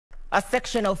A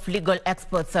section of legal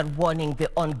experts are warning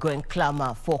the ongoing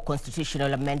clamor for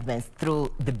constitutional amendments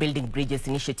through the Building Bridges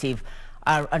initiative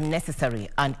are unnecessary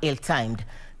and ill-timed.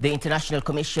 The International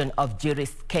Commission of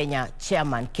Jurists Kenya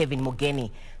chairman Kevin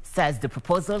Mogeni says the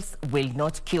proposals will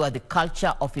not cure the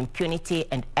culture of impunity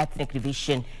and ethnic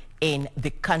division in the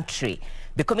country.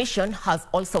 The Commission has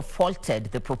also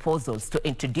faulted the proposals to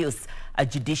introduce a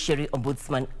Judiciary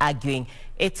Ombudsman, arguing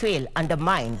it will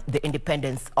undermine the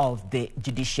independence of the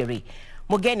judiciary.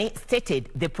 Mogeni stated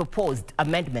the proposed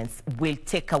amendments will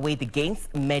take away the gains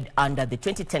made under the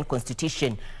 2010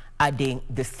 Constitution, adding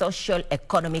the social,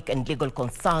 economic and legal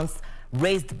concerns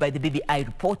raised by the BBI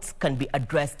reports can be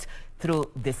addressed through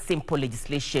the simple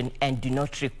legislation and do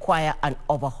not require an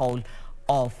overhaul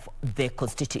of the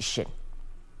Constitution.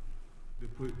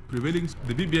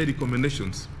 The BBI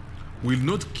recommendations will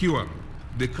not cure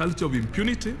the culture of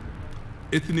impunity,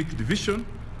 ethnic division,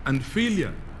 and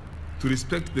failure to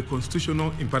respect the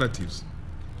constitutional imperatives.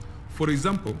 For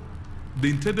example,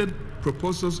 the intended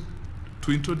proposals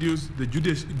to introduce the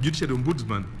Judiciary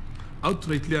Ombudsman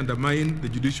outrightly undermine the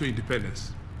judicial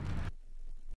independence.